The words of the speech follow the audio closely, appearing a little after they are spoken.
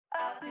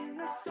Up in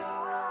the stars,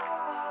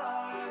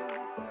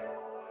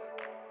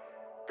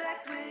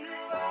 that's where you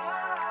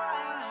are.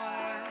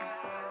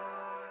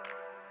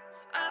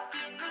 Up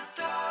in the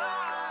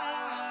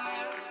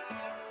stars,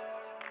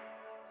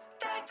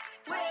 that's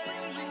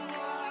where you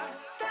are.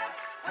 That's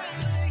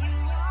where you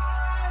are.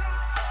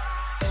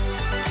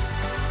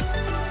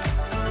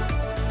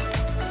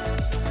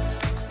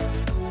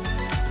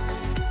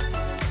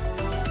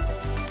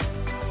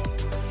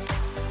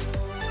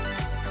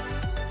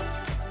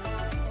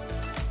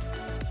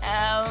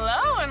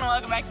 Hello and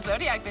welcome back to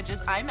Zodiac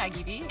Bitches. I'm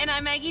Maggie B. And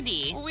I'm Maggie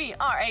D. We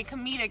are a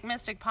comedic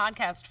mystic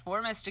podcast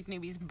for mystic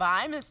newbies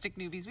by mystic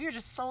newbies. We are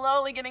just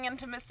slowly getting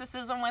into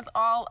mysticism with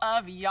all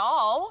of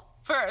y'all.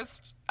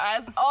 First,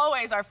 as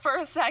always, our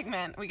first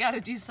segment, we gotta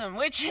do some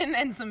witching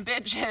and some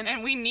bitching.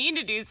 And we need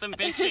to do some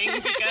bitching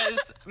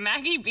because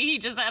Maggie B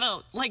just had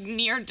a,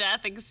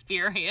 near-death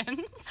experience.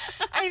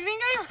 I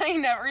think I might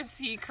never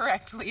see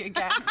correctly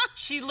again.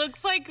 She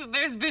looks like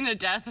there's been a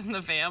death in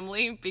the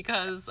family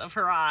because of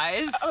her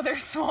eyes. Oh, they're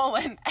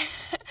swollen.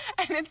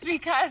 And it's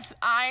because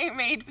I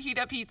made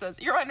pita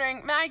pizzas. You're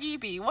wondering, Maggie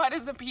B, what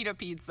is a pita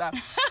pizza?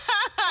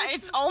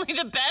 It's only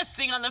the best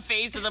thing on the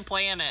face of the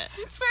planet.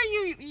 It's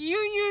where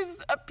you use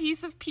a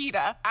piece of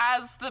pita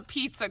as the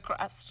pizza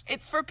crust.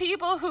 It's for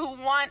people who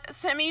want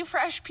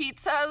semi-fresh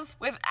pizzas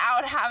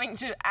without having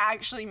to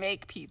actually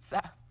make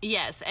pizza.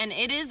 Yes, and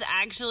it is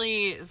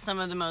actually some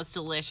of the most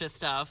delicious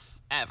stuff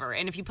ever.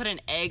 And if you put an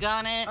egg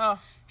on it,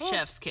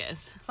 chef's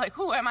kiss. It's like,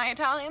 who am I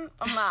Italian?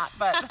 I'm not,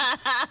 but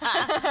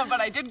but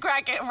I did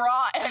crack a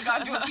raw egg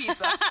onto a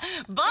pizza.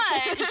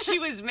 But she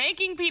was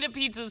making pita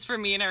pizzas for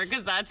me and her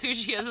because that's who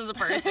she is as a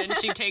person.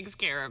 She takes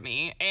care of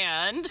me.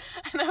 And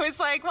I was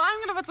like, well, I'm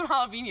going to put some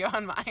jalapeno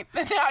on mine.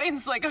 And the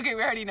audience is like, okay,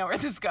 we already know where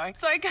this is going.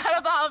 So I cut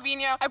up the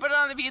jalapeno, I put it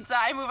on the pizza,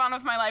 I move on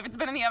with my life. It's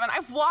been in the oven.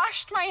 I've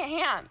washed my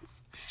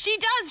hands. she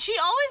does. She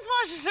always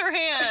washes her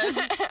hands.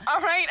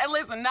 All right, and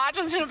listen, not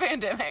just in a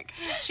pandemic.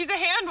 She's a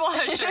hand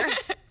washer.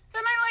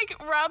 Then I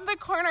rub the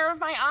corner of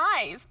my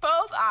eyes,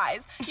 both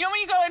eyes. You know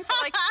when you go in for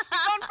you're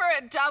going for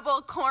a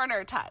double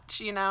corner touch,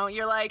 you know?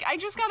 You're like, I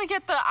just gotta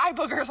get the eye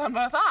boogers on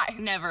both eyes.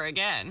 Never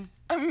again.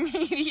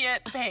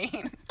 Immediate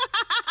pain.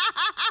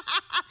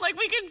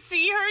 We could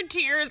see her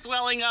tears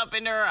welling up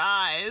into her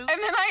eyes. And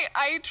then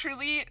I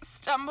truly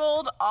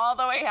stumbled all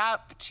the way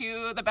up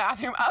to the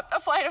bathroom, up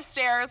a flight of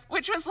stairs,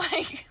 which was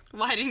like...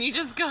 Why didn't you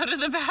just go to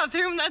the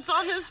bathroom that's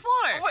on this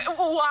floor?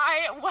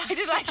 Why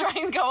did I try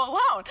and go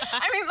alone?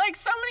 I mean,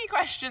 so many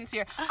questions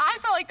here. I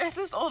felt like there's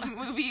this old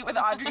movie with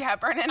Audrey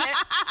Hepburn in it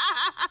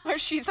where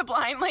she's a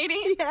blind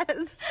lady.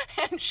 Yes.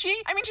 And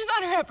she's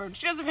Audrey Hepburn.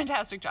 She does a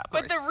fantastic job.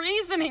 But the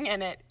reasoning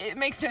in it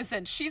makes no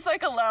sense. She's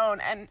alone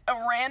and a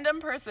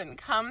random person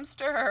comes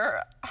to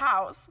her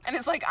house and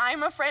is like,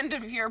 I'm a friend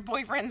of your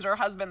boyfriend's or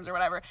husband's or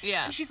whatever.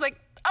 Yeah. And she's like,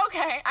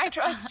 okay, I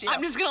trust you.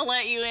 I'm just gonna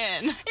let you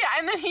in. Yeah,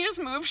 and then he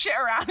just moves shit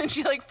around and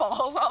she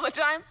falls all the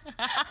time.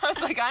 I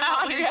was like, I'm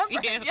Audrey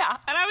Hepburn. Yeah.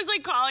 And I was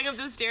calling up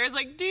the stairs do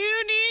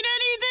you need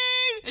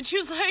anything? And she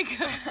was like,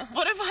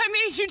 what if I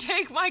made you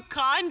take my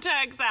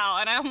contacts out?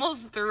 And I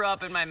almost threw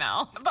up in my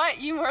mouth. But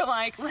you were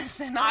like,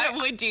 listen, I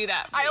would do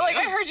that for you.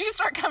 I heard you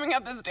start coming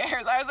up the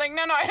stairs. I was like,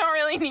 no, I don't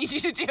really need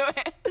you to do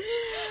it.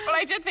 But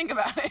I did think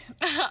about it.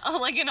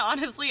 And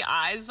honestly,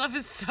 eye stuff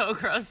is so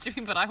gross to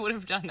me, but I would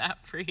have done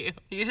that for you.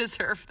 You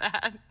deserve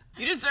that.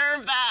 You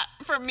deserve that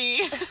from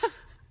me.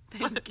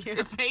 Thank you.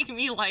 It's making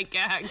me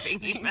gag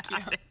thinking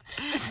about it.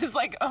 This is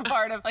a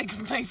part of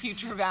my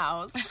future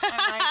vows.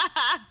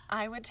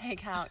 I would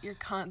take out your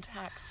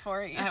contacts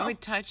for you. I would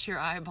touch your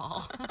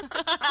eyeball.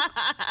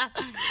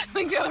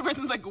 The other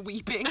person's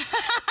weeping.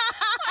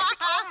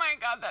 Oh my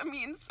God, that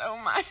means so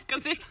much.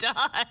 Because it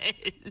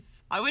does.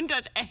 I wouldn't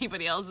touch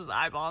anybody else's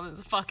eyeball on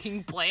this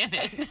fucking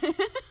planet.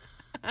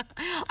 I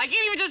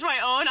can't even touch my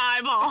own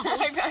eyeballs.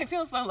 I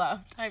feel so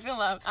loved.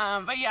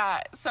 But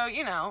yeah, so,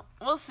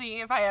 we'll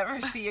see if I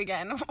ever see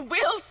again.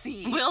 We'll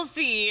see.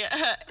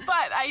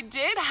 But I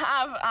did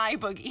have eye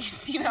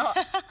boogies,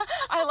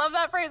 I love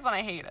that phrase and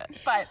I hate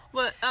it. But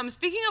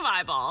speaking of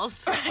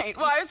eyeballs. Right.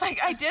 Well, I was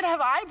I did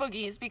have eye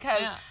boogies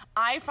because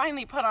I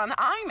finally put on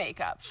eye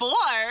makeup. For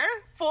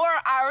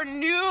our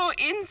new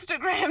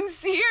Instagram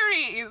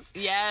series.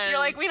 Yes.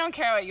 You're we don't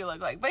care what you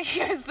look like, but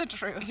here's the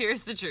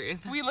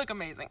truth. We look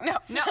amazing. No,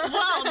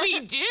 well, we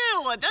do.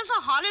 That's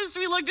the hottest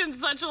we looked in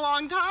such a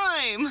long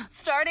time.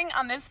 Starting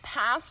on this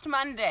past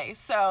Monday,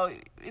 so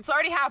it's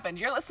already happened.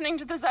 You're listening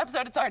to this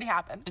episode, it's already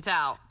happened. It's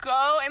out.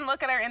 Go and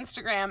look at our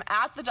Instagram,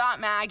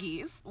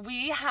 @the.maggies.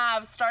 We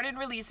have started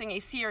releasing a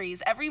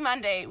series. Every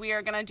Monday, we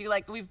are going to do,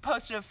 we've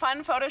posted a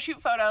fun photo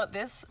shoot photo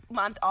this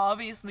month,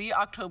 obviously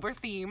October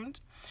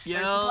themed.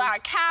 Yes. There's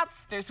black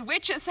cats, there's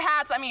witches'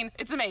 hats. I mean,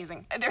 it's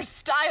amazing. There's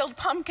styled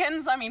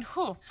pumpkins. I mean,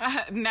 whew.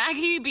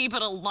 Maggie B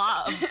put a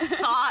lot of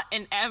thought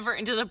and effort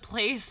into the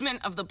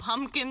placement of the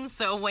pumpkins.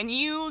 So when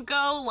you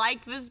go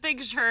like this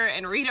picture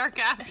and read our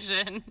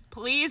caption,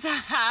 please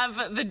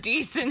have the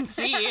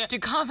decency to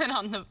comment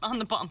on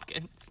the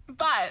pumpkins.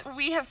 But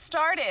we have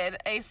started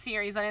a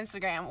series on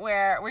Instagram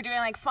where we're doing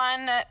like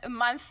fun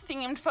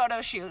month-themed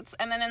photo shoots,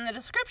 and then in the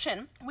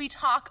description, we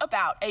talk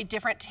about a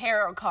different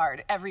tarot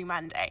card every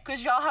Monday.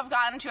 Because y'all have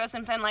gotten to us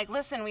and been like,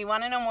 listen, we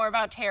want to know more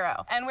about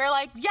tarot. And we're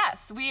like,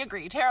 yes, we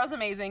agree. Tarot's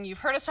amazing. You've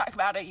heard us talk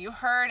about it. You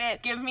heard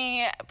it. Give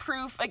me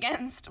proof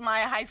against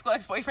my high school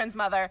ex-boyfriend's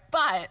mother.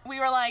 But we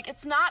were like,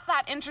 it's not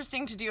that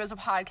interesting to do as a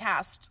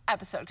podcast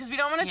episode because we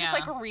don't want to just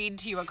like read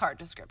to you a card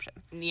description.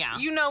 Yeah.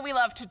 You know we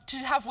love to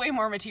have way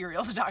more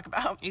material to talk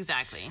about.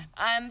 Exactly.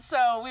 And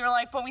so we were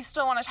like, but we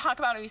still want to talk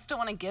about it. We still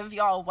want to give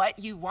y'all what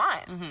you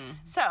want.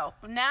 So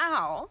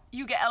now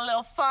you get a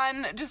little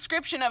fun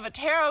description of a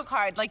tarot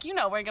card. Like, you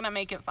know, we're going to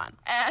make it fun.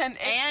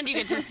 And you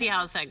get to see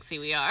how sexy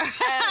we are.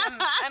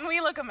 and we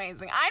look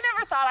amazing. I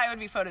never thought I would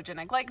be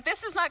photogenic. Like,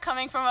 this is not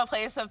coming from a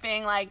place of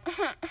being like,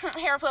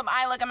 hair flip,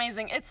 I look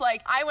amazing. It's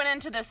like, I went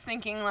into this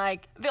thinking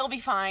like, they'll be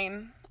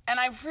fine. And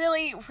I've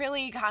really,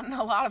 really gotten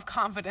a lot of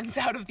confidence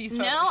out of these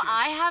photo No, shoots.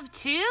 I have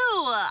too.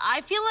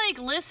 I feel like,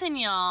 listen,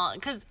 y'all,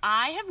 because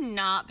I have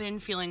not been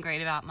feeling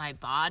great about my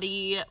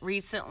body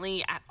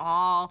recently at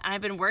all. And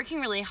I've been working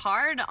really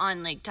hard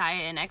on like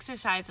diet and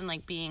exercise and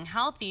like being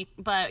healthy.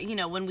 But, you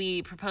know, when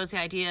we proposed the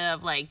idea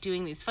of like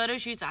doing these photo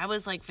shoots, I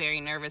was like very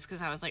nervous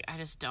because I was like, I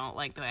just don't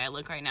like the way I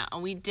look right now.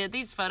 And we did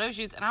these photo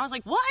shoots and I was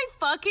like, what a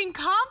fucking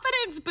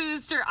confidence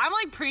booster. I'm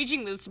like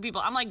preaching this to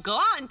people. I'm like, go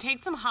out and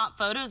take some hot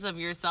photos of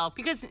yourself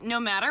because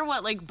no matter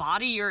what like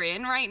body you're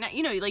in right now,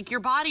 you know, like your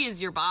body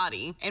is your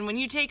body. And when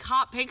you take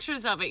hot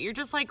pictures of it, you're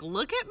just like,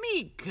 look at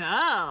me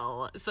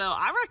go. So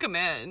I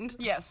recommend.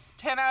 Yes,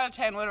 10 out of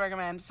 10 would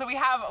recommend. So we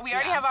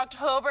already have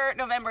October,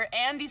 November,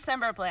 and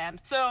December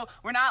planned. So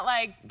we're not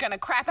like gonna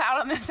crap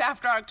out on this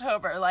after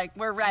October. Like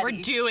we're ready.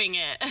 We're doing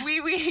it.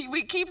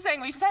 We keep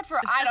saying we've said for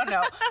I don't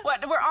know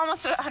what we're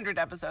almost at 100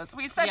 episodes.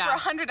 We've said for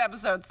 100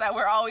 episodes that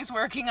we're always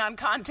working on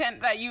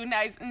content that you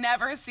guys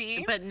never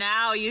see. But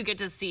now you get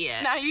to see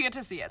it. Now you get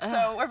to see it.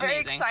 So we're very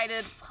amazing.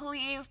 excited.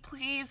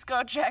 Please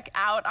go check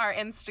out our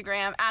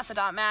Instagram at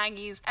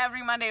 @the.maggies.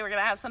 Every Monday we're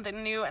gonna have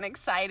something new and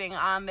exciting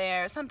on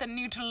there. Something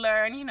new to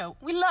learn. You know,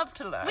 we love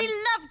to learn. We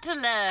love to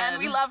learn. And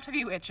we love to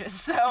be witches.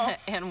 So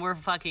and we're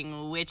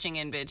fucking witching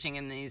and bitching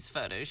in these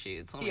photo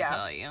shoots, let me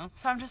tell you.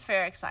 So I'm just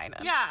very excited.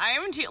 Yeah, I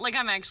am too. Like,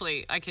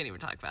 I can't even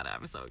talk about it.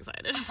 I'm so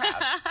excited.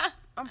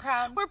 I'm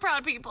proud. We're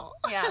proud people.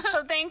 Yeah,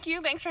 so thank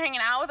you. Thanks for hanging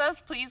out with us.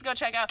 Please go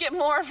check out, get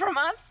more from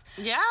us.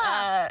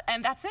 Yeah.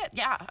 And that's it.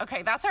 Yeah.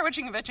 Okay, that's our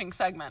witching and bitching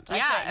segment. I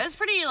Yeah, think. it was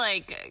pretty,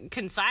 like,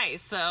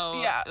 concise, so...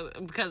 Yeah.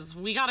 Because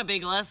we got a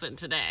big lesson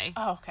today.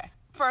 Oh, okay.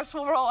 First,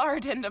 we'll roll our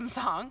addendum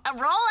song.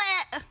 Roll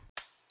it!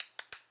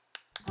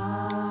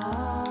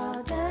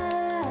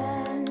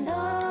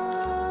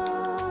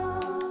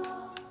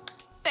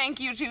 Thank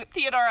you to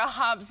Theodora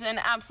Hobson,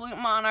 absolute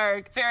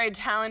monarch, very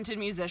talented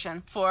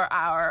musician, for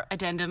our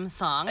Addendum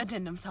song.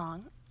 addendum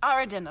song.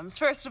 Our addendums.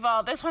 First of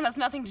all, this one has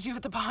nothing to do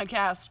with the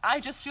podcast. I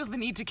just feel the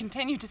need to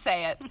continue to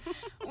say it.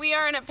 We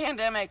are in a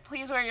pandemic.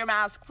 Please wear your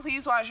mask.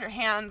 Please wash your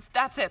hands.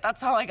 That's it.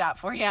 That's all I got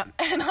for you.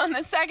 And on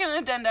the second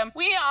addendum,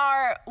 we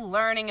are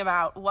learning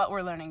about what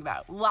we're learning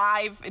about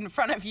live in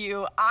front of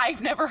you. I've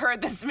never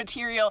heard this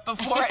material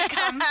before it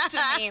comes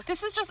to me.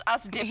 This is just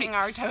us dipping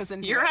our toes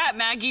into You're it. at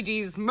Maggie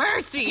D's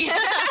mercy.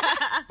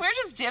 We're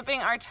just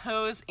dipping our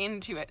toes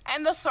into it.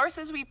 And the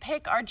sources we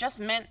pick are just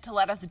meant to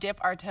let us dip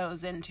our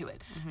toes into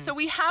it. So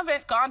we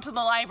haven't gone to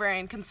the library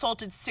and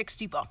consulted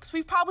 60 books.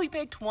 We've probably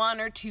picked 1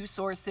 or 2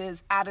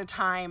 sources at a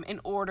time in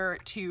order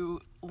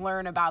to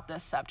learn about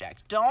this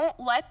subject. Don't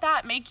let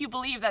that make you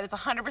believe that it's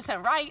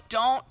 100% right.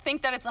 Don't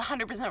think that it's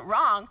 100%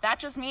 wrong. That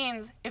just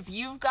means if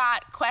you've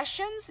got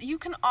questions, you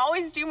can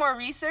always do more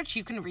research.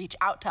 You can reach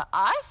out to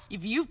us.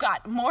 If you've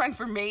got more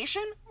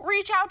information,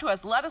 reach out to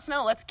us. Let us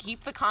know. Let's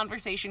keep the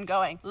conversation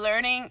going.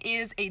 Learning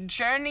is a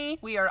journey.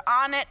 We are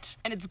on it,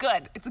 and it's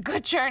good. It's a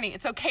good journey.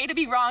 It's okay to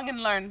be wrong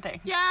and learn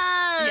things.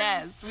 Yes.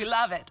 Yes, we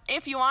love it.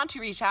 If you want to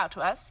reach out to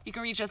us, you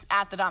can reach us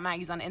at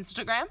 @the.maggies on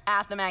Instagram,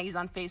 @the.maggies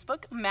on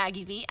Facebook,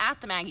 Maggie V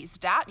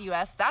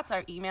 @themaggies.us. That's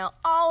our email.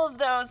 All of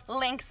those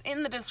links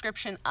in the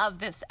description of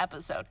this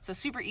episode. So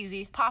super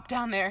easy. Pop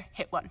down there,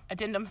 hit one.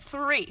 Addendum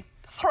 3.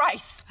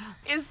 Thrice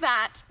is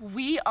that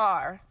we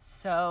are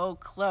so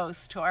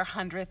close to our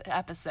 100th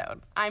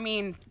episode. I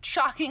mean,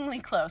 shockingly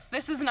close.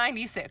 This is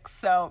 96,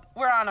 so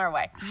we're on our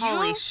way.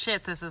 Holy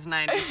shit, this is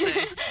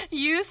 96.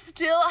 You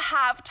still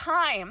have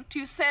time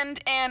to send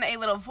in a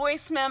little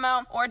voice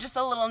memo or just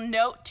a little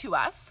note to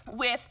us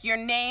with your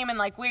name and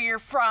like where you're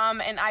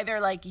from and either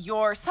like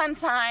your sun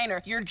sign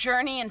or your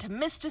journey into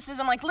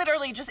mysticism, like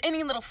literally just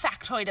any little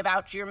factoid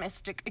about your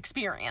mystic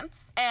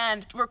experience.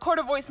 And record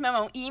a voice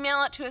memo,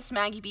 email it to us,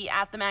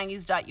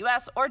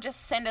 MaggieB@themaggies.us, or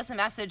just send us a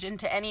message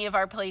into any of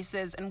our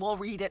places and we'll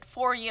read it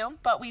for you.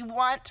 But we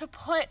want to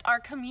put our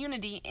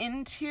community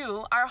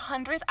into our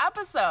 100th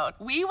episode.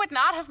 We would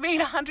not have made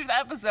a 100th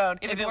episode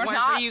if it were weren't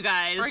not for you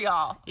guys. for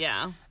y'all.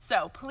 Yeah.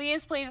 So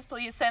please, please,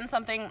 please send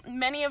something.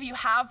 Many of you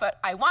have, but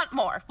I want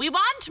more. We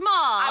want more.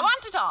 I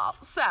want it all.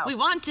 So We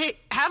want to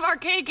have our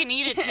cake and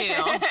eat it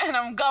too. and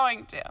I'm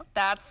going to.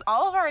 That's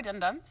all of our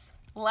addendums.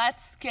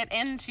 let's get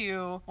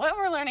into what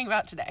we're learning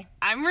about today.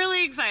 I'm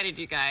really excited,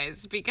 you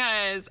guys,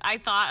 because I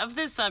thought of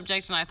this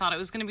subject and I thought it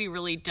was going to be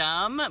really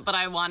dumb, but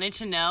I wanted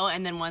to know.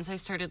 And then once I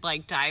started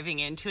like diving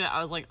into it, I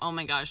was like, oh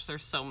my gosh,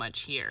 there's so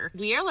much here.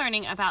 We are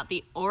learning about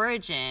the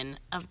origin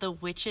of the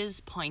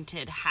witch's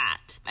pointed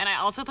hat. And I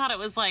also thought it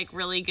was like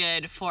really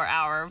good for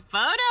our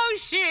photo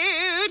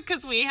shoot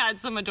because we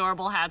had some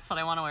adorable hats that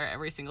I want to wear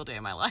every single day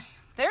of my life.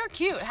 They're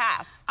cute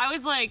hats. I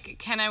was like,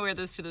 can I wear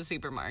this to the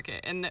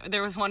supermarket? And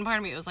there was one part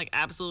of me that was like,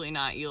 absolutely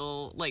not.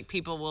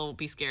 People will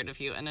be scared of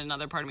you. And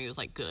another part of me was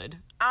like, good.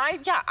 I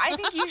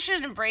think you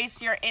should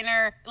embrace your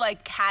inner,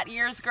 like, cat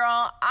ears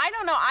girl. I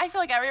don't know. I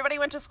feel like everybody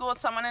went to school with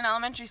someone in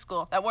elementary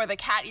school that wore the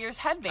cat ears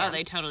headband. Oh,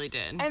 they totally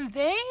did. And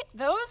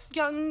those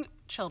young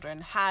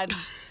children had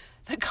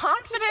the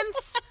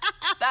confidence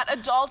that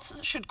adults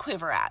should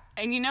quiver at.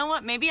 And you know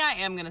what? Maybe I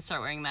am going to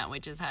start wearing that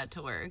witch's hat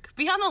to work.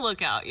 Be on the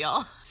lookout,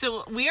 y'all.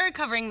 So we are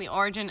covering the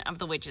origin of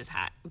the witch's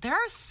hat. There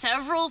are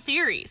several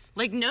theories.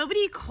 Like,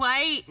 nobody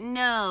quite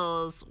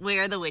knows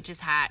where the witch's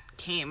hat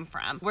came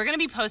from. We're going to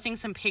be posting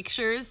some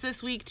pictures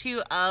this week,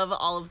 too, of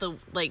all of the,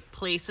 like,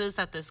 places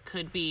that this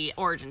could be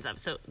origins of.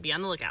 So be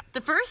on the lookout.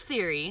 The first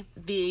theory,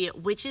 the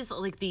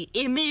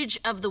image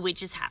of the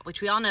witch's hat,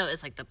 which we all know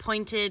is, like, the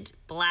pointed,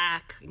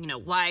 black,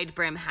 wide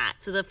brim hat.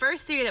 So the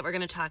first theory that we're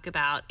going to talk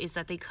about is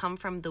that they come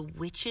from the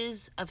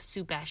witches of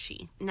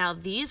Subeshi. Now,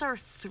 these are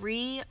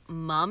 3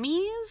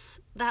 mummies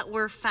that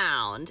were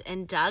found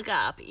and dug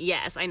up.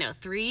 Yes, I know,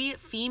 3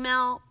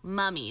 female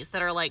mummies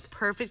that are like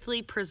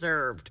perfectly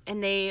preserved.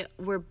 And they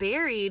were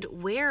buried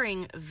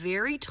wearing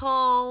very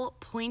tall,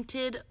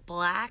 pointed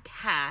black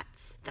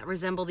hats that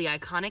resemble the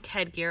iconic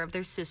headgear of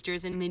their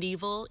sisters in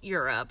medieval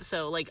Europe.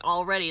 So like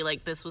already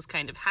like this was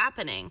kind of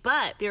happening.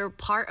 But they're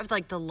part of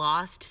like the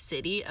lost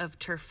city of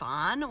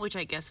Turfan, which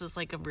I guess is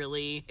like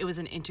it was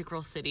an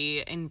integral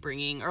city in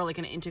bringing, or like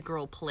an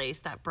integral place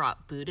that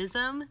brought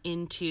Buddhism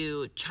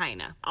into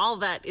China. All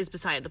that is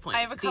beside the point.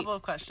 I have a couple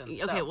of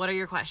questions. Okay, what are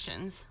your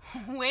questions?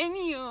 When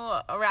you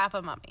wrap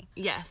a mummy,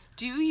 Yes.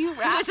 do you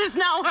wrap... This is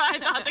not where I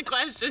thought the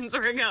questions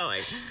were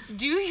going.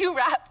 Do you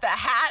wrap the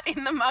hat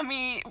in the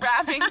mummy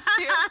wrappings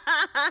too?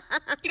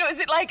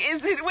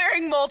 Is it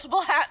wearing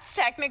multiple hats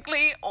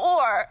technically?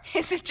 Or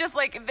is it just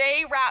like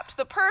they wrapped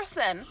the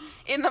person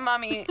in the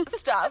mummy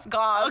stuff,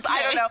 gauze,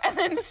 I don't Okay. know, and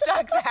then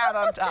stuck the hat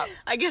on top?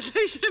 I guess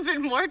I should have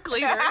been more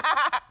clear.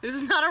 This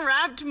is not a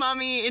wrapped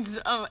mummy. It's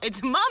a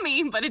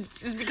mummy, but it's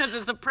just because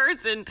it's a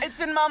person. It's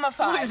been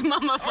mummified. Who is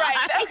mummified.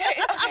 Right,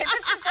 okay.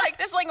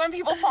 This is like when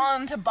people fall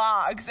into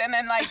bogs and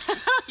then like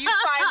you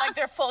find like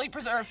their fully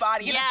preserved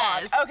body in a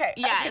Yes. bog. Okay,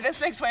 Yes. okay,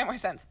 this makes way more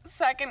sense.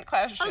 Second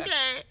question.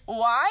 Okay.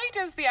 Why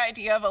does the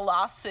idea of a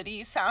lost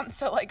city sound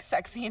so like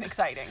sexy and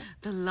exciting?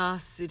 The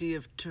lost city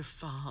of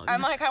Turfan.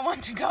 I'm like, I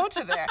want to go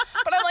to there.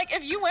 But I'm like,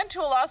 if you went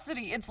to a lost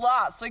city, it's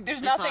lost. Like,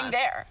 there's nothing lost.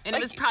 there. And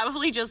like, it was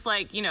probably just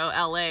like,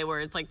 LA where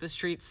it's like the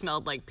streets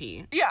smelled like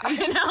pee. Yeah.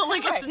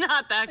 It's Right.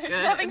 not that good.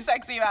 There's nothing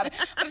sexy about it.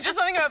 But it's just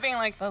something about being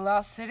like, the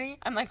lost city?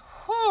 I'm like,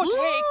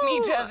 take me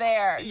to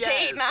there. Yes.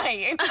 Date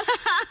night.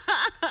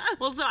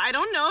 Well, so I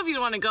don't know if you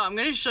want to go. I'm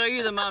going to show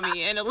you the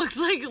mummy, and it looks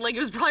like it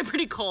was probably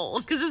pretty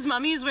cold because this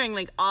mummy is wearing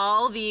like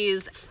all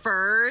these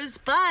furs,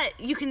 but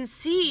you can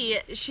see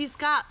she's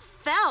got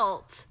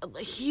felt, a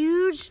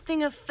huge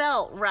thing of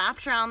felt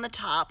wrapped around the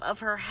top of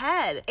her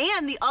head.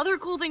 And the other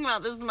cool thing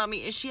about this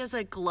mummy is she has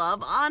a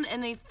glove on,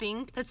 and they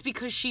think that's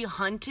because she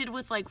hunted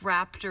with like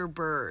raptor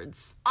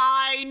birds.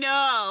 I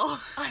know.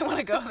 I want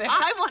to go there.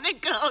 I want to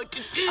go to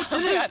the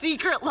God.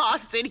 secret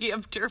lost city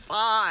of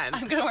Turfan.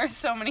 I'm going to wear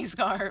so many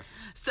scarves.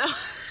 So,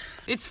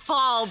 it's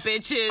fall,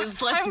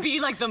 bitches. Let's be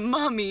like the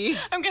mummy.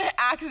 I'm going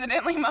to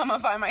accidentally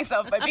mummify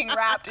myself by being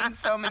wrapped in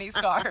so many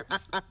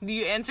scarves.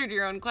 You answered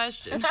your own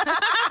question.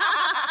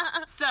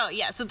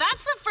 So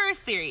that's the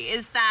first theory,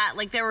 is that,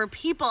 like, there were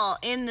people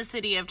in the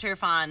city of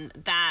Turfan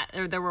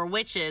or there were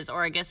witches,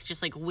 or I guess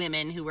just, like,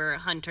 women who were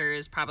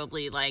hunters,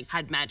 probably, like,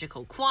 had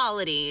magical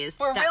qualities.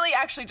 We're that- really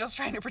actually just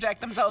trying to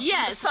protect themselves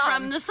Yes, from the sun.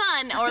 from the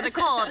sun or the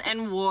cold,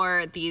 and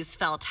wore these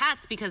felt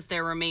hats because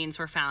their remains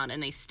were found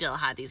and they still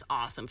had these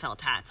awesome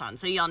felt hats on.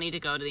 So y'all need to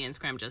go to the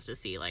Instagram just to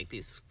see like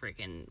these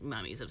freaking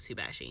mummies of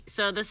Subeshi.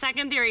 So the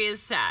second theory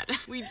is sad.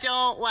 We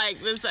don't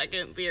like the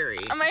second theory.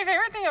 My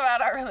favorite thing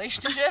about our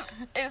relationship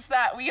is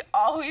that we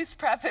always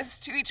preface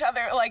to each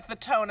other like the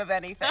tone of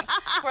anything.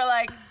 We're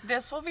like,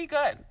 this will be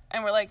good.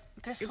 And we're like,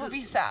 this will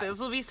be sad. This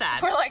will be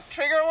sad. We're like,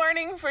 trigger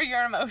warning for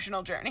your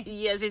emotional journey.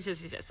 Yes.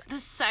 The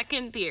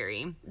second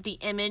theory, the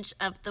image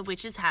of the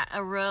witch's hat,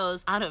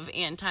 arose out of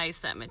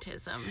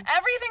anti-Semitism.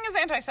 Everything is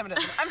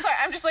anti-Semitism. I'm sorry,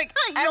 I'm just like,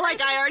 You're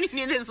like, I already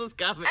knew this was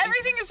coming.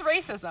 everything is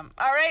racism,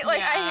 all right? Like,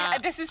 Yeah,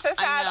 this is so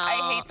sad. I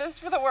know. I hate this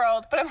for the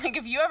world. But I'm like,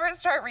 if you ever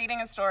start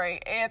reading a story,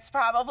 it's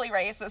probably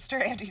racist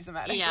or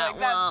anti-Semitic. Yeah, like,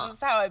 well- that's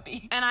just how it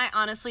be. And I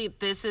honestly,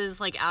 this is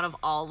like out of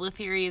all the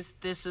theories,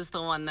 this is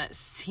the one that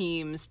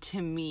seems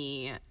to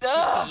me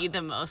to be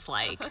the most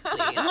likely.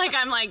 Like,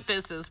 I'm like,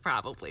 this is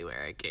probably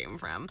where it came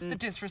from. The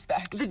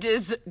disrespect. The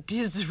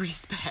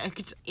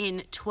disrespect.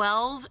 In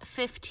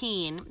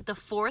 1215, the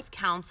Fourth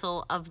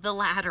Council of the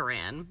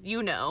Lateran,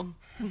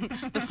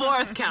 the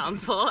Fourth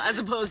Council, as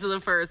opposed to the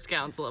First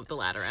Council of the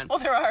Lateran. Well,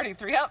 there are already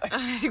 3 others.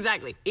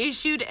 Exactly.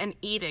 Issued an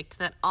edict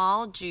that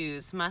all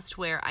Jews must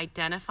wear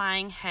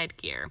identifying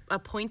headgear, a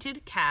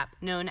pointed cap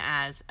known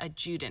as a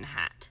Juden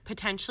hat.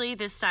 Potentially,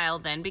 this style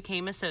then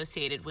became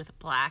associated with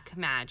black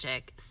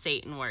magic,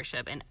 Satan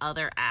worship, and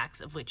other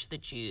acts of which the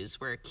Jews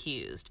were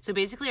accused. So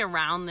basically,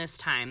 around this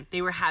time,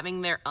 they were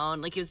having their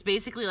own, like, it was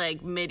basically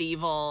like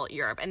medieval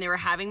Europe, and they were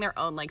having their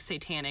own, like,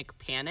 satanic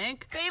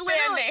panic. They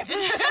literally... Band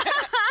name.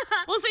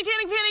 Well,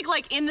 satanic panic,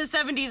 like, in the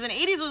 70s and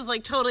 80s was,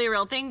 like, totally a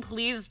real thing.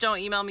 Please don't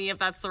email me if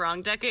that's the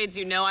wrong decades.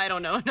 I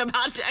don't know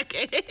about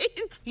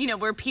decades.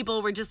 Where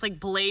people were just, like,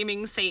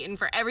 blaming Satan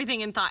for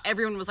everything and thought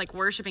everyone was, like,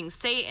 worshiping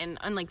Satan.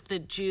 And, like, the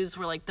Jews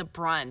were, like, the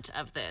brunt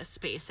of this,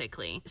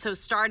 basically. So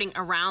starting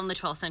around the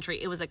 12th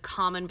century, it was a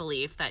common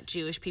belief that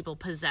Jewish people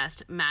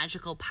possessed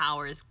magical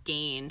powers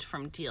gained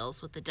from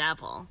deals with the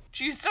devil.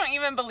 Jews don't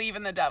even believe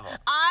in the devil.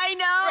 I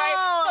know!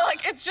 Right? So,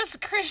 like, it's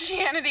just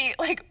Christianity,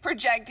 like,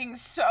 projecting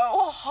so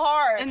hard.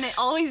 And it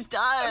always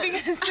does.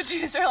 Because the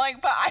Jews are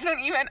like, but I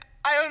don't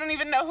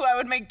even know who I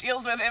would make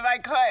deals with if I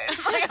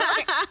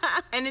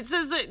could. And it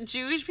says that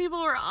Jewish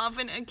people were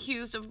often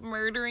accused of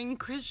murdering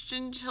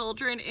Christian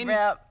children in...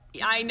 Rip.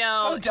 I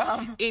know. So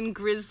dumb. In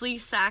grisly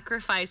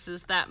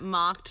sacrifices that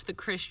mocked the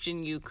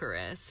Christian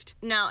Eucharist.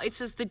 Now, it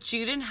says the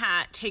Juden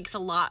hat takes a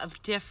lot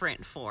of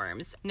different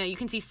forms. Now, you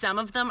can see some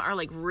of them are,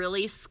 like,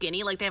 really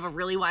skinny. Like, they have a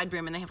really wide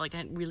brim and they have, like,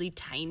 a really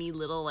tiny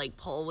little, like,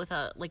 pole with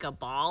a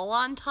ball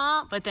on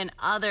top. But then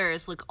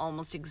others look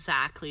almost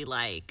exactly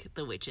like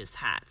the witches'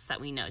 hats that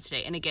we know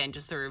today. And again,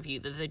 just to review,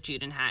 the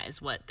Juden hat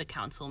is what the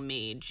council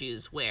made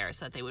Jews wear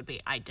so that they would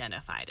be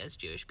identified as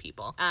Jewish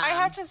people. I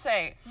have to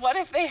say, what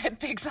if they had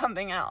picked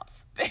something else?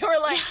 They were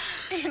like,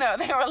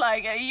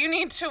 you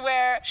need to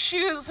wear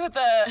shoes with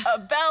a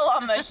bell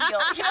on the heel,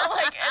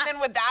 and then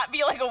would that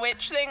be like a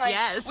witch thing? Like,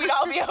 yes. We'd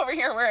all be over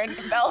here wearing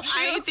bell shoes?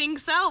 I think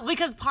so,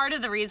 because part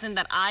of the reason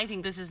that I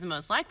think this is the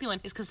most likely one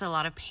is because a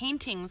lot of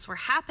paintings were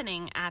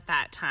happening at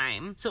that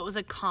time. So it was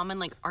a common,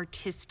 like,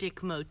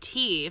 artistic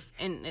motif,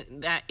 and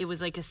that it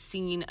was like a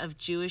scene of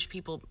Jewish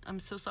people, I'm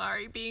so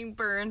sorry, being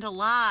burned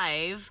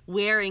alive,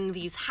 wearing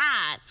these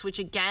hats, which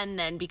again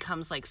then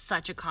becomes like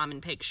such a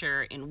common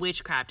picture in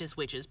witchcraft, is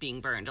witches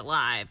being burned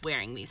alive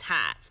wearing these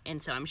hats.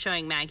 And so I'm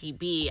showing Maggie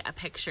B a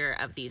picture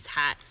of these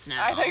hats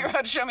now. I thought you were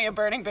about to show me a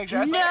burning picture.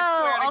 I was no, like, I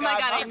swear to oh my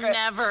God, Margaret. I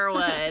never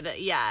would.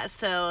 Yeah,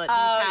 so these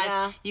hats,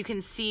 yeah. you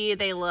can see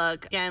they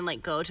look, again,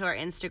 like, go to our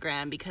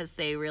Instagram because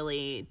they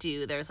really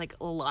do. There's, like,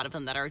 a lot of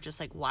them that are just,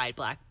 like, wide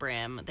black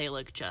brim. They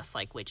look just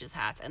like witches'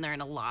 hats, and they're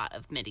in a lot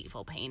of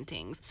medieval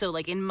paintings. So,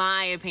 like, in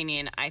my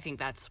opinion, I think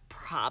that's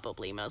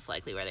probably most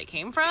likely where they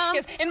came from.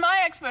 Yes, in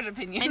my expert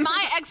opinion. In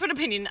my expert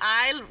opinion,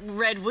 I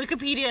read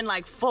Wikipedia and,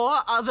 like,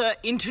 4 other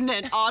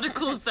internet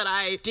articles that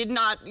I did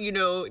not,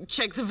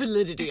 check the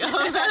validity of.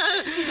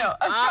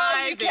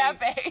 Astrology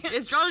Cafe.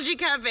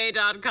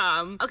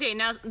 Astrologycafe.com. Okay,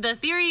 now the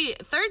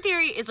third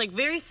theory is, like,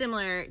 very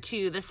similar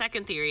to the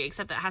second theory,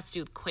 except that it has to do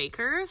with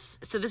Quakers.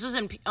 So this was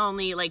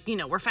only, like,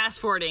 we're fast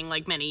forwarding,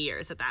 like, many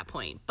years at that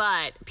point.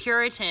 But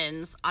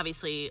Puritans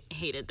obviously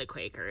hated the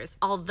Quakers.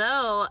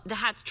 Although the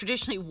hats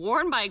traditionally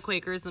worn by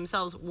Quakers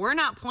themselves were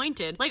not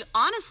pointed. Like,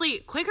 honestly,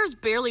 Quakers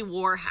barely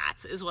wore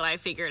hats, is what I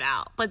figured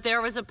out. But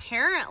there was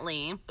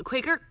apparently,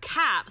 Quaker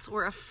caps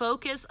were a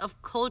focus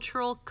of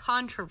cultural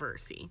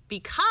controversy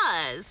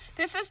because...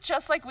 This is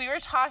just like we were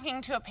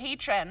talking to a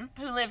patron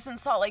who lives in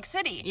Salt Lake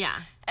City. Yeah.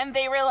 And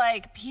they were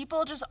like,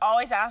 people just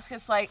always ask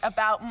us, like,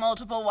 about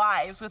multiple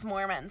wives with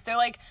Mormons. They're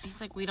like... He's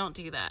like, we don't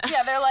do that.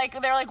 Yeah, they're like,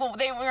 well,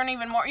 they weren't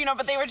even more,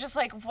 but they were just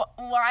like,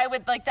 why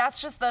would, like,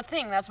 that's just the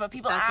thing. That's what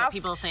people That's ask. what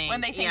people think.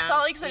 When they think Yeah.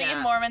 Salt Lake City Yeah.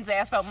 and Mormons, they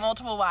ask about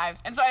multiple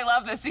wives. And so I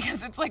love this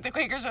because it's like the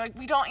Quakers are like,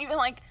 we don't even,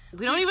 like...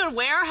 We don't even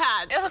wear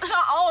hats. It's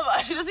not all of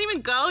us. She doesn't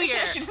even go here.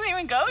 Yeah, she doesn't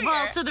even go here.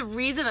 Well, so the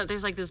reason that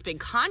there's, like, this big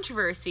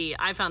controversy,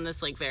 I found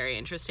this, like, very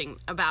interesting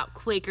about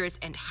Quakers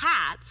and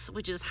hats,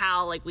 which is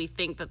how, like, we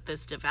think that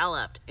this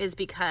developed, is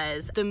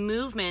because the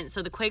movement,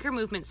 so the Quaker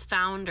movement's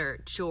founder,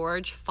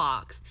 George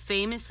Fox,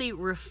 famously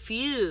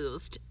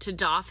refused to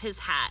doff his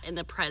hat in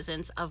the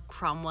presence of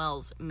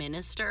Cromwell's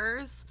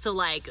ministers. So,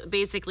 like,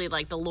 basically,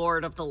 like, the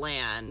Lord of the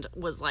land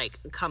was, like,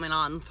 coming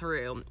on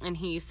through, and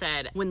he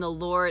said,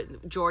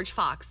 George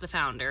Fox, the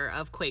founder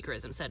of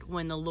Quakerism, said,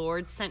 when the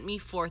Lord sent me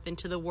forth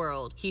into the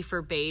world, he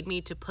forbade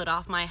me to put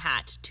off my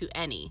hat to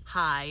any,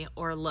 high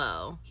or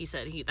low. He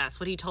said that's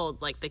what he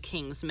told, like, the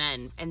king's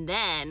men. And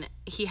then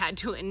he had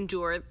to endure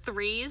endure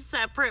 3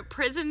 separate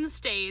prison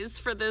stays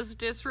for this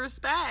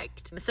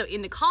disrespect. So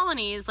in the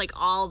colonies, like,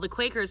 all the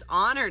Quakers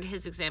honored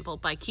his example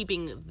by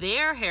keeping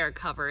their hair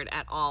covered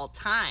at all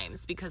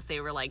times because they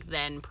were, like,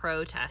 then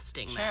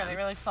protesting Sure, them. they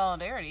were like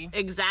solidarity.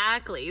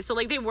 Exactly. So,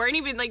 like, they weren't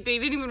even, like, they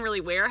didn't even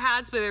really wear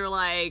hats, but they were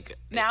like,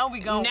 Now we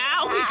gonna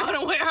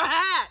wear a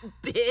hat,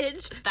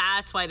 bitch.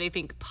 That's why they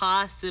think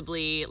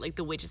possibly, like,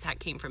 the witch's hat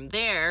came from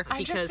there. I'm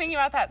because just thinking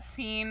about that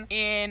scene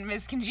in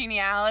Miss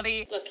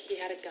Congeniality. Look, he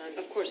had a gun.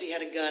 Of course he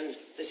had a gun.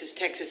 This is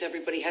Texas.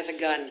 Everybody has a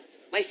gun.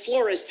 My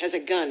florist has a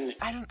gun.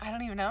 I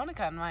don't even own a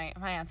gun. My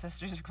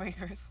ancestors are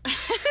Quakers.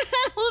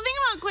 Well, the thing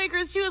about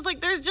Quakers, too, is,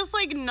 like, they're just,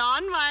 like,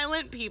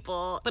 non-violent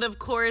people. But, of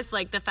course,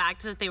 like, the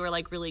fact that they were,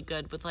 like, really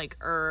good with, like,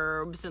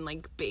 herbs and,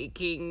 like,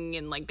 baking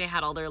and, like, they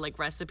had all their, like,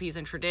 recipes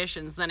and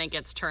traditions, then it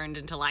gets turned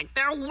into, like,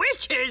 they're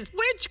witches!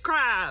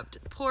 Witchcraft!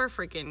 Poor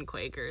freaking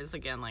Quakers.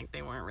 Again, like,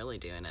 they weren't really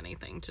doing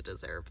anything to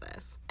deserve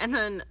this. And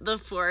then the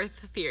fourth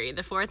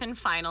and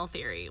final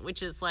theory,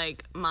 which is,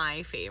 like,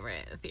 my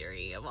favorite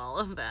theory of all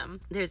of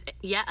them. There's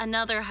yet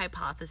another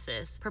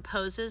hypothesis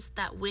proposes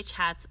that witch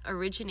hats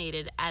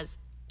originated as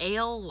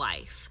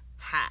alewife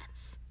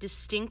hats,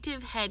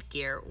 distinctive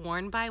headgear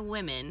worn by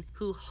women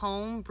who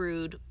home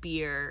brewed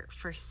beer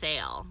for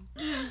sale.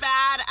 These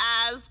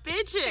badass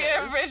bitches.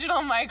 The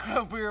original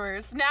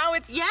microbrewers. Now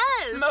it's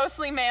Yes.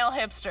 mostly male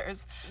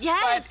hipsters.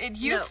 Yes. But it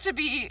used to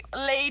be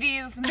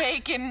ladies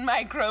making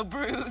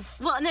microbrews.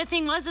 Well, and the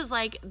thing was, is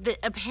like,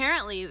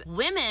 apparently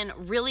women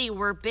really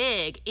were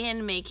big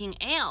in making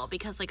ale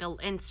because, like,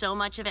 and so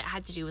much of it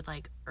had to do with,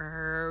 like,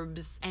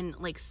 herbs and,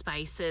 like,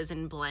 spices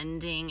and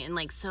blending. And,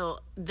 like, so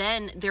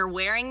then they're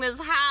wearing this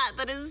hat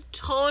that is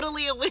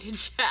totally a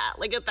witch hat,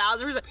 like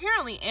 1,000%.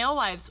 Apparently,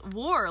 alewives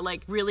wore,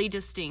 like, really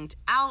distinct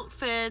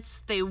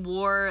outfits. They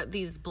wore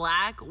these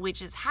black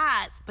witches'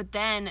 hats, but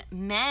then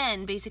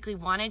men basically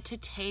wanted to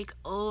take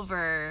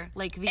over,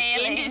 like, the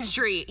Ailing.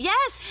 industry.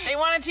 Yes, They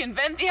wanted to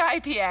invent the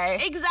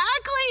IPA. exactly.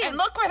 And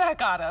look where that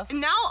got us.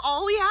 Now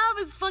all we have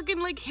is fucking,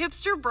 like,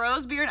 hipster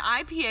bros beer and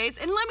IPAs.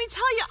 And let me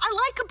tell you, I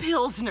like a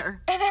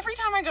Pilsner. And every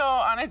time I go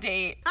on a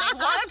date, they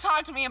want to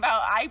talk to me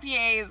about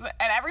IPAs.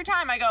 And every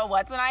time I go,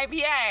 what's an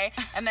IPA?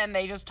 And then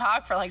they just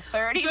talk for like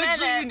 30 It's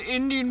minutes. actually an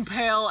Indian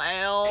Pale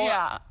Ale.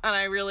 Yeah. And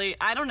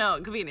I don't know.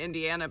 It could be an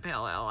Indiana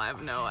Pale Ale. I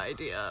have no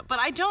idea. But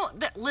I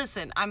don't,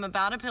 listen, I'm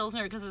about a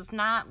Pilsner because it's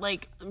not,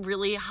 like,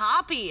 really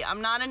hoppy.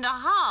 I'm not into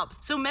hops.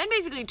 So men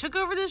basically took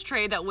over this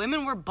trade that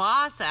women were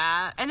boss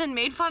at and then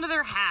made fun of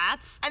their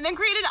hats and then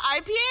created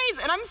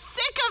IPAs. And I'm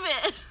sick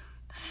of it.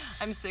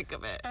 I'm sick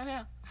of it. I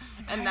know.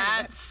 And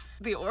that's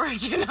the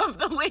origin of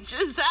the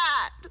witch's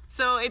hat.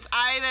 So it's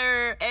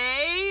either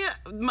A,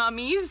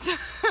 mummies,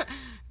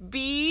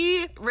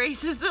 B,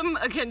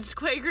 racism against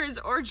Quakers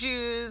or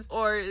Jews,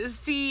 or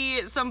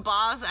C, some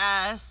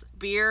boss-ass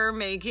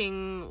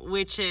beer-making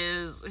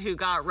witches who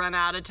got run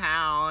out of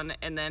town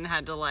and then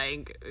had to,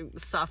 like,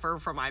 suffer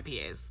from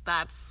IPAs.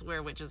 That's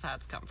where witches'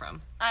 hats come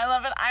from. I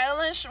love it. I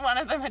wish one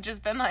of them had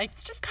just been like,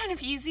 it's just kind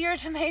of easier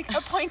to make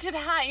a pointed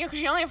hat, you know,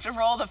 because you only have to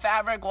roll the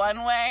fabric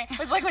one way.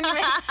 It's like when you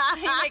make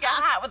a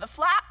hat with a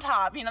flat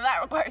top, you know,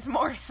 that requires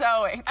more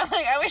sewing. I'm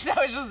like, I wish that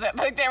was just it.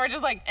 Like, they were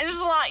just like, it's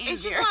just a lot easier.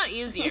 It's just not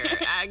easier,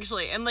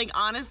 actually. And, like,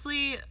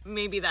 honestly,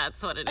 maybe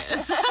that's what it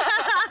is.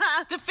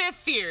 The fifth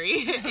theory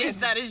is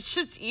that it's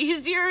just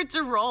easier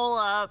to roll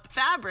up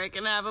fabric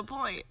and have a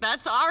point.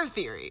 That's our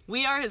theory.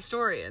 We are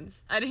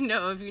historians. I didn't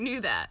know if you knew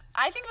that.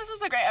 I think this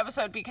was a great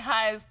episode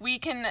because we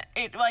can,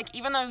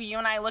 even though you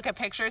and I look at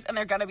pictures and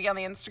they're going to be on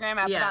the Instagram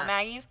at Yeah. the Not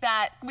Maggies,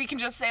 that we can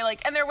just say,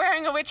 like, and they're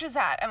wearing a witch's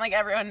hat, and, like,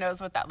 everyone knows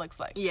what that looks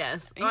like.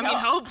 Yes. You I mean, know-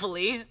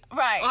 hopefully.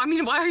 Right. Well, I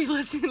mean, why are you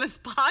listening to this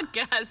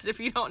podcast if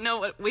you don't know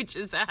what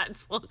witches'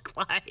 hats look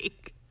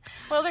like?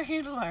 Well, they're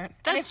here to learn.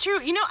 That's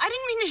true. You know, I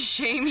didn't mean to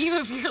shame you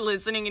if you're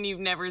listening and you've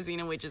never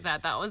seen a witch's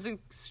hat. That was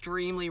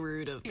extremely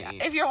rude of me.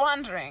 Yeah. If you're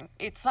wondering,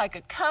 it's like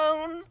a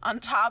cone on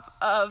top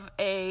of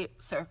a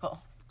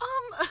circle.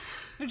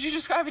 Would you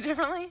describe it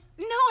differently?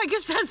 No, I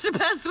guess that's the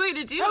best way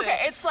to do Okay,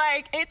 it. it's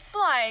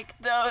like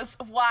those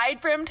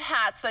wide-brimmed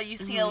hats that you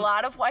see a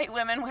lot of white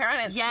women wear on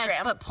Instagram. Yes,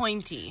 but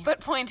pointy. but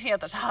pointy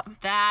at the top.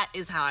 That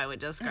is how I would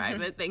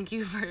describe it. Thank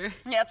you for...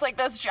 Yeah, it's like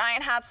those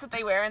giant hats that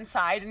they wear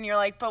inside, and you're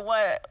like, but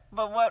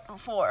what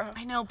for?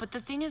 I know, but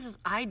the thing is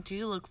I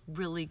do look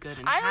really good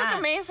in I hats. look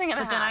amazing in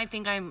a But then hat. I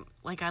think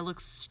I look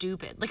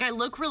stupid. Like, I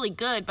look really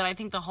good, but I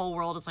think the whole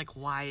world is like,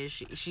 why is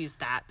she's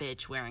that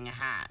bitch wearing a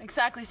hat?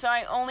 Exactly, so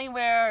I only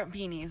wear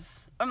beanies.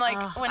 I'm like,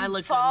 Ugh, I when look good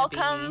in fall a beanie.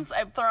 comes,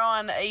 I throw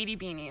on 80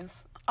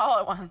 beanies. All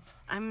at once.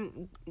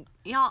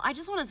 Y'all, I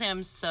just want to say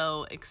I'm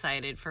so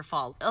excited for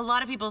fall. A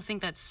lot of people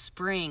think that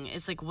spring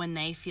is like when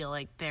they feel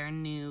like their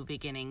new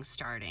beginning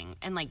starting.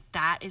 And like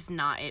that is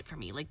not it for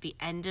me. Like the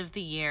end of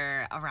the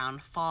year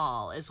around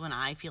fall is when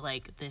I feel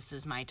like this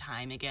is my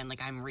time again.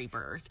 Like I'm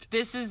rebirthed.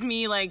 This is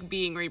me like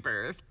being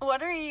rebirthed.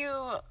 What are you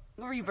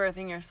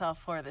rebirthing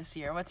yourself for this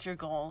year? What's your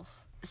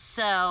goals?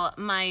 So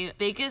my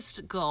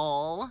biggest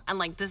goal, and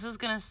like this is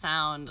gonna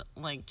sound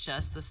like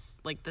just this,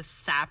 like the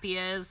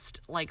sappiest,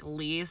 like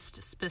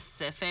least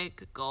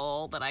specific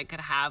goal that I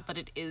could have, but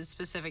it is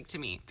specific to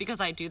me because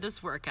I do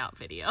this workout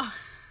video.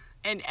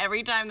 And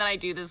every time that I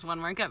do this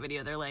one workout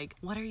video, they're like,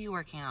 what are you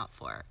working out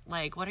for?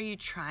 Like, what are you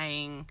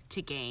trying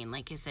to gain?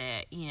 Like, is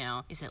it,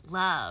 is it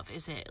love?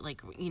 Is it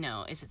like,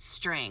 is it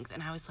strength?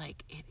 And I was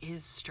like, it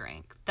is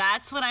strength.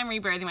 That's what I'm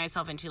rebirthing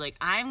myself into. Like,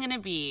 I'm going to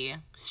be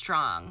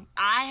strong.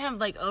 I have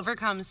like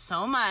overcome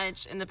so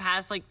much in the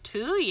past like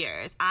 2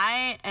 years.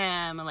 I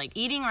am like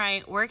eating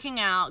right, working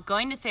out,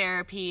 going to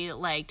therapy,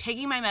 like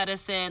taking my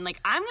medicine. Like,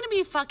 I'm going to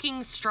be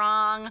fucking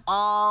strong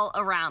all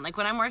around. Like,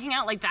 when I'm working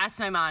out, like that's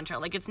my mantra.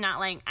 Like, it's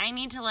not like, I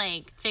need to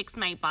like fix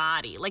my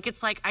body. Like,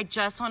 it's like, I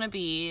just want to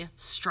be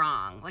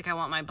strong. Like, I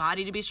want my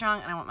body to be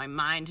strong and I want my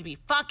mind to be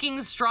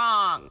fucking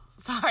strong.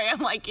 Sorry, I'm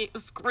like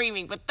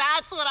screaming, but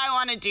that's what I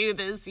want to do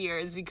this year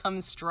is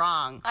become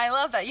strong. I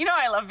love that. You know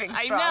I love being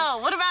strong. I know.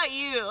 What about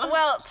you?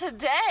 Well,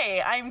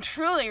 today I'm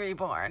truly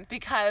reborn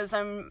because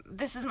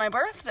this is my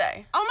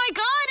birthday. Oh my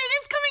God, it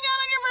is coming out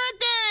on your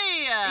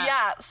birthday.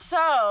 Yeah,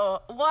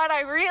 so what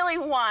I really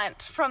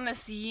want from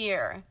this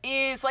year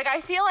is, like,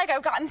 I feel like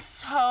I've gotten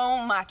so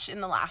much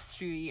in the last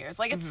few years.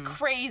 Like, it's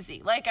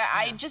crazy. Like,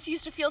 I just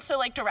used to feel so,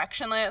 like,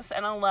 directionless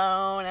and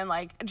alone and,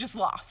 like, just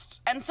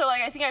lost. And so,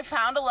 like, I think I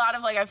found a lot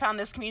of, like, I found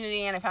this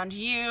community and I found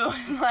you.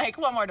 Like,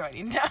 what more do I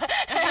need? That's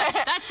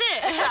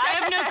it. I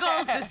have no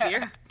goals this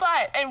year.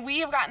 And we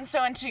have gotten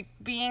so into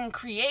being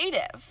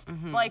creative.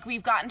 Like,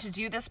 we've gotten to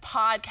do this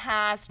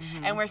podcast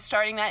and we're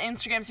starting that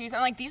Instagram series.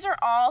 And, like, these are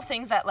all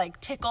things that, like,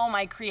 tickle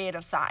my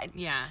creative side.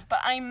 Yeah. But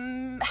I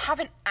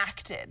haven't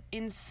acted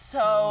in so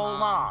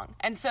long.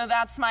 And so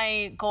that's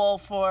my goal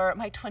for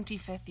my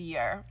 25th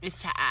year.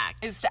 Is to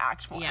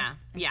act more. Yeah.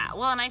 Yeah.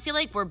 Well, and I feel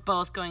like we're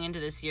both going into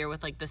this year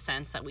with, like, the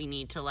sense that we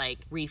need to, like,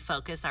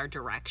 refocus our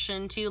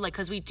direction too. Like,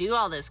 because we do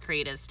all this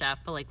creative stuff,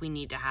 but, like, we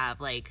need to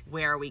have, like,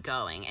 where are we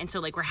going? And so,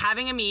 like, we're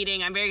having a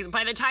meeting.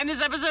 By the time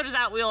this episode is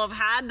out, we'll have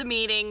had the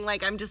meeting.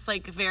 Like, I'm just,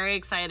 like, very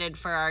excited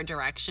for our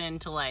direction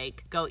to,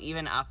 like, go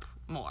even up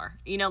more.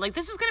 Like,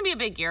 this is gonna be a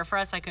big year for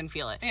us. I can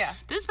feel it. Yeah.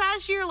 This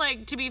past year,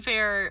 like, to be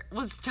fair,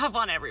 was tough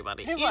on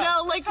everybody. It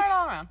was. Like, it's hard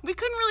all around. we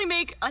couldn't really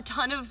make a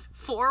ton of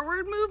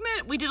forward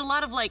movement. We did a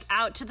lot of, like,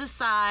 out to the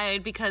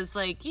side because,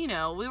 like, we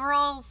were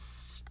all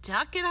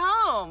stuck at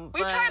home.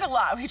 We tried a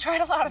lot. We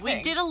tried a lot of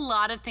things. We did a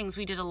lot of things.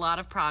 We did a lot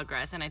of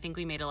progress, and I think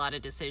we made a lot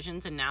of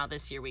decisions, and now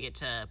this year we get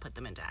to put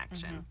them into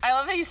action. I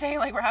love that you say,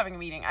 like, we're having a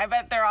meeting. I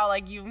bet they're all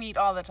like, you meet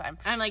all the time.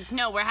 I'm like,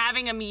 no, we're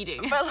having a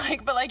meeting.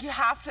 But you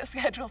have to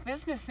schedule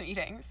business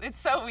meetings. It's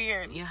so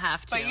weird. You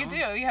have to. But you do.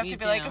 You have to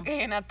be like,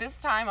 okay, and at this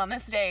time on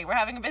this day, we're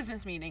having a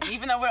business meeting,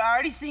 even though we're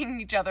already seeing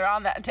each other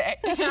on that day.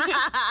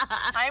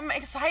 I'm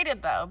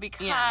excited, though,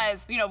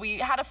 because, we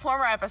had a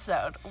former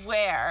episode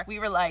where we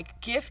were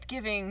like, gift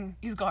giving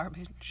is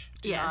garbage.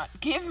 Do Yes.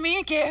 not give me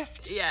a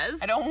gift. Yes.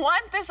 I don't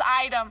want this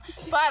item.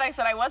 But I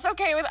said I was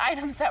okay with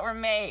items that were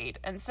made.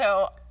 And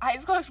so high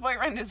school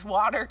ex-boyfriend is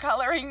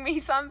watercoloring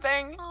me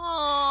something.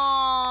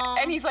 Aww.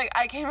 And he's like,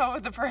 I came up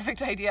with the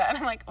perfect idea. And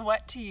I'm like,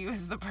 what to you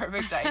is the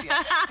perfect idea?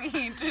 I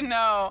need to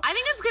know. I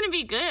think it's going to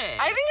be good.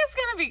 I think it's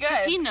going to be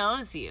good. He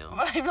knows you.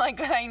 But I'm like,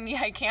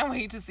 I can't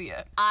wait to see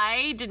it.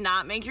 I did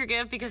not make your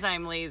gift because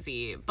I'm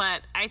lazy,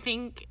 but I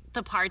think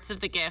the parts of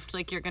the gift,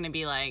 like, you're going to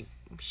be like,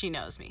 she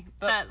knows me.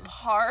 The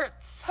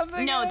parts of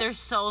the No, gift? they're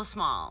so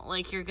small.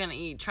 Like, you're gonna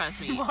eat, trust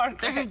me. Margaret.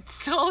 They're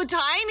so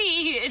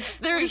tiny.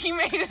 We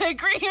made an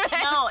agreement.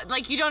 No,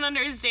 like, you don't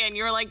understand.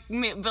 You're, like,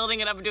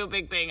 building it up into a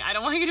big thing. I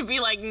don't want you to be,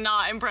 like,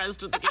 not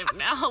impressed with the gift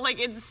now. Like,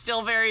 it's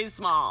still very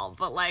small,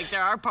 but, like,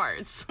 there are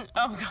parts.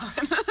 Oh,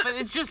 God. But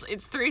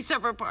it's 3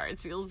 separate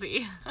parts. You'll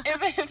see.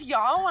 If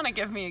y'all want to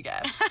give me a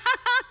gift,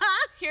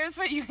 here's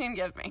what you can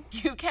give me.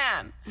 You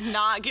can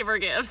Not give her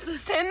gifts.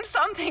 send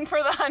something for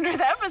the 100th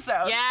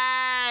episode.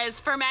 Yes,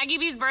 for Maggie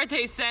B's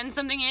birthday, send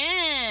something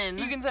in.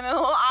 You can send in a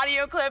little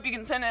audio clip. You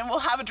can send in, we'll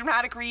have a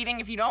dramatic reading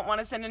if you don't want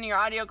to send in your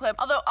audio clip.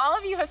 Although all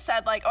of you have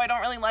said, like, oh, I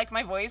don't really like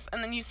my voice.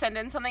 And then you send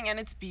in something and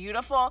it's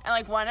beautiful. And,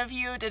 like, one of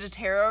you did a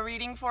tarot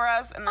reading for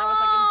us and that was,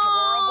 like,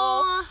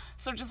 adorable.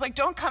 So just, like,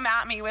 don't come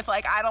at me with,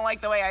 like, I don't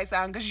like the way I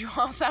sound because you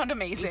all sound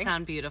amazing. You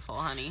sound beautiful,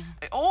 honey.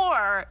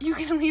 Or you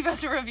can leave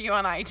us a review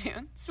on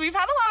iTunes. We've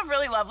had a lot of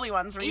really lovely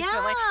ones recently.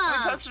 Yeah.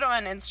 And we posted them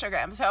on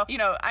Instagram. So,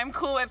 I'm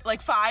cool with,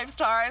 like, 5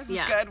 stars.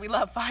 It's good. We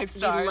love 5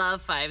 stars. We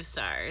love 5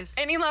 stars.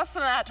 Any less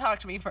than that, talk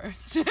to me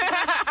first.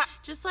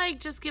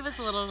 Just give us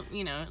a little,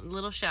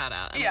 little shout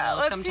out. And Yeah,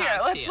 we'll come let's hear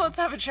talk it. to you. Let's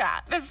have a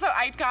chat. So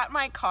I got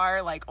my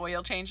car, like,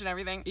 oil changed and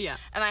everything. Yeah.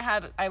 And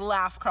I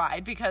laugh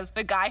cried because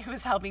the guy who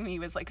was helping me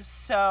was like,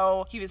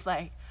 he was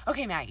like,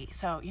 okay, Maggie,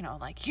 so, you know,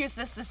 like, here's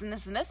this, and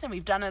this, and this, and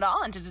we've done it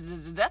all, and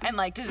da-da-da-da-da, and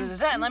like,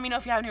 da-da-da-da, and let me know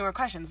if you have any more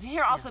questions. And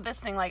here, also this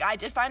thing, like, I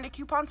did find a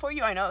coupon for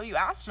you. I know you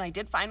asked, and I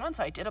did find one,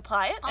 so I did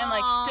apply it. And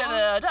like,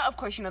 da-da-da-da. Of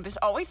course, you know, there's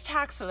always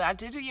tax, so that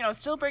did, you know,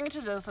 still bring it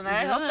to this, and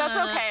I hope that's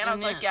okay. And I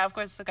was like, yeah, of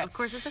course it's okay. Of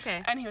course it's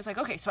okay. And he was like,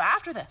 okay, so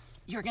after this,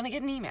 you're gonna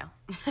get an email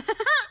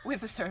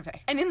with a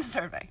survey. And in the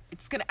survey,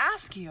 it's gonna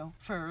ask you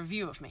for a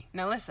review of me.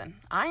 Now listen,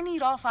 I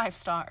need all 5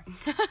 stars.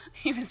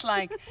 He was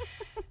like,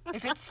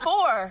 if it's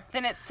 4,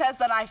 then it says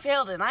that I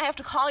failed it, and I have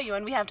to call you,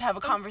 and we have to have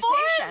a conversation.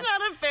 4 is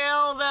not a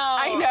fail, though.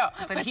 I know.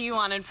 But he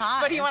wanted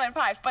 5. But he wanted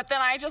 5. But then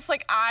I was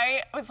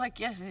like,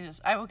 yes, it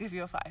is. I will give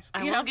you a 5.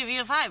 I will give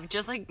you a 5,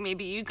 just like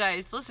maybe you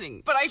guys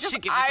listening. But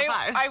should give us a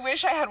 5. I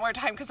wish I had more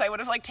time, because I would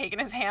have like taken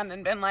his hand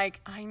and been like,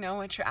 I know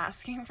what you're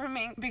asking from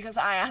me, because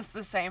I asked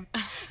the same.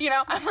 You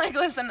know, I'm like,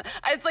 listen,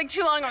 it's like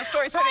too long of a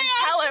story, so I didn't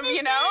tell him,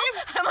 you know?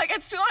 I'm like,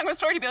 it's too long of a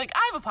story to be like,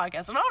 I have a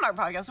podcast, and on our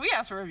podcast, we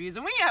ask for reviews,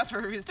 and we ask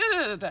for reviews,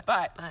 da-da-da-da.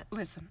 But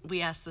listen.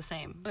 We asked the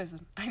same.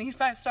 Listen, I need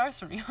 5 stars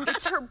from you.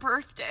 It's her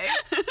birthday.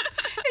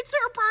 It's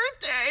her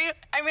birthday.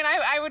 I mean,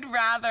 I would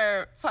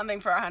rather something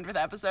for our 100th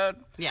episode.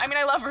 Yeah. I mean,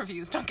 I love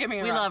reviews. Don't get me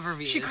wrong. We love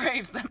reviews. She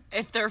craves them.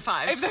 If they're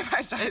 5. If they're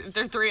 5 stars. If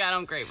they're 3, I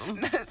don't crave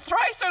them.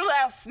 Thrice or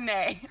less,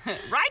 nay.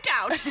 Right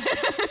out.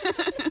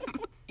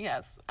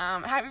 Yes.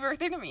 Happy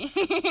birthday to me.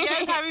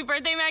 Yes, happy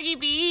birthday, Maggie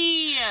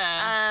B.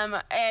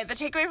 The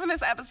takeaway from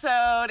this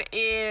episode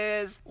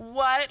is,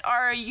 what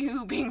are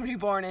you being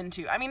reborn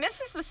into? I mean,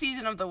 this is the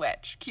season of the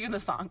witch. Cue the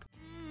song.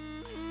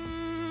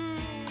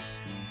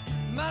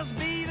 Must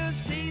be the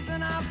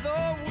season of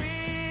the witch.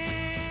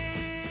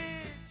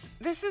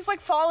 This is like,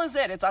 fall is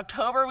it. It's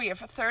October. We have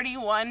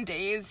 31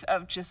 days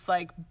of just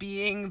like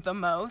being the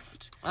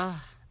most.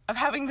 Of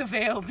having the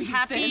veil be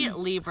Happy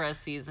thin. Libra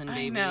season,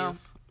 babies. I know.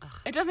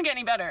 It doesn't get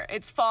any better.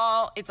 It's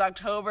fall. It's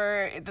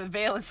October. The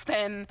veil is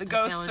thin. The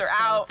ghosts veil are is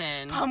so out.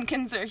 thin.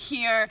 Pumpkins are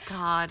here.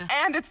 God.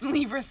 And it's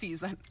Libra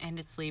season. And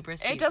it's Libra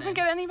season. It doesn't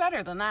get any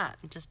better than that.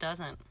 It just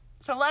doesn't.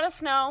 So let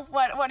us know,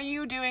 what are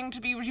you doing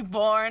to be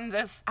reborn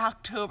this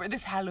October,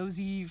 this Hallows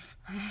Eve?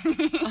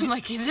 I'm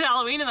like, is it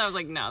Halloween? And I was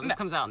like, no, this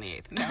comes out on the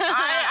 8th.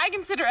 I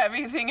consider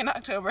everything in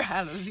October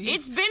Hallows Eve.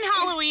 It's been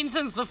Halloween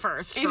since the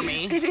 1st for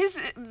me. It is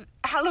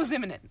Hallows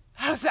imminent.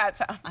 How does that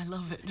sound? I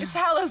love it. It's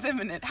Hallows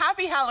imminent.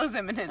 Happy Hallows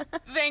imminent.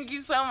 Thank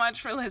you so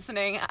much for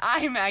listening.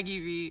 I'm Maggie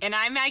V. And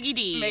I'm Maggie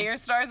D. May your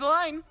stars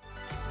align.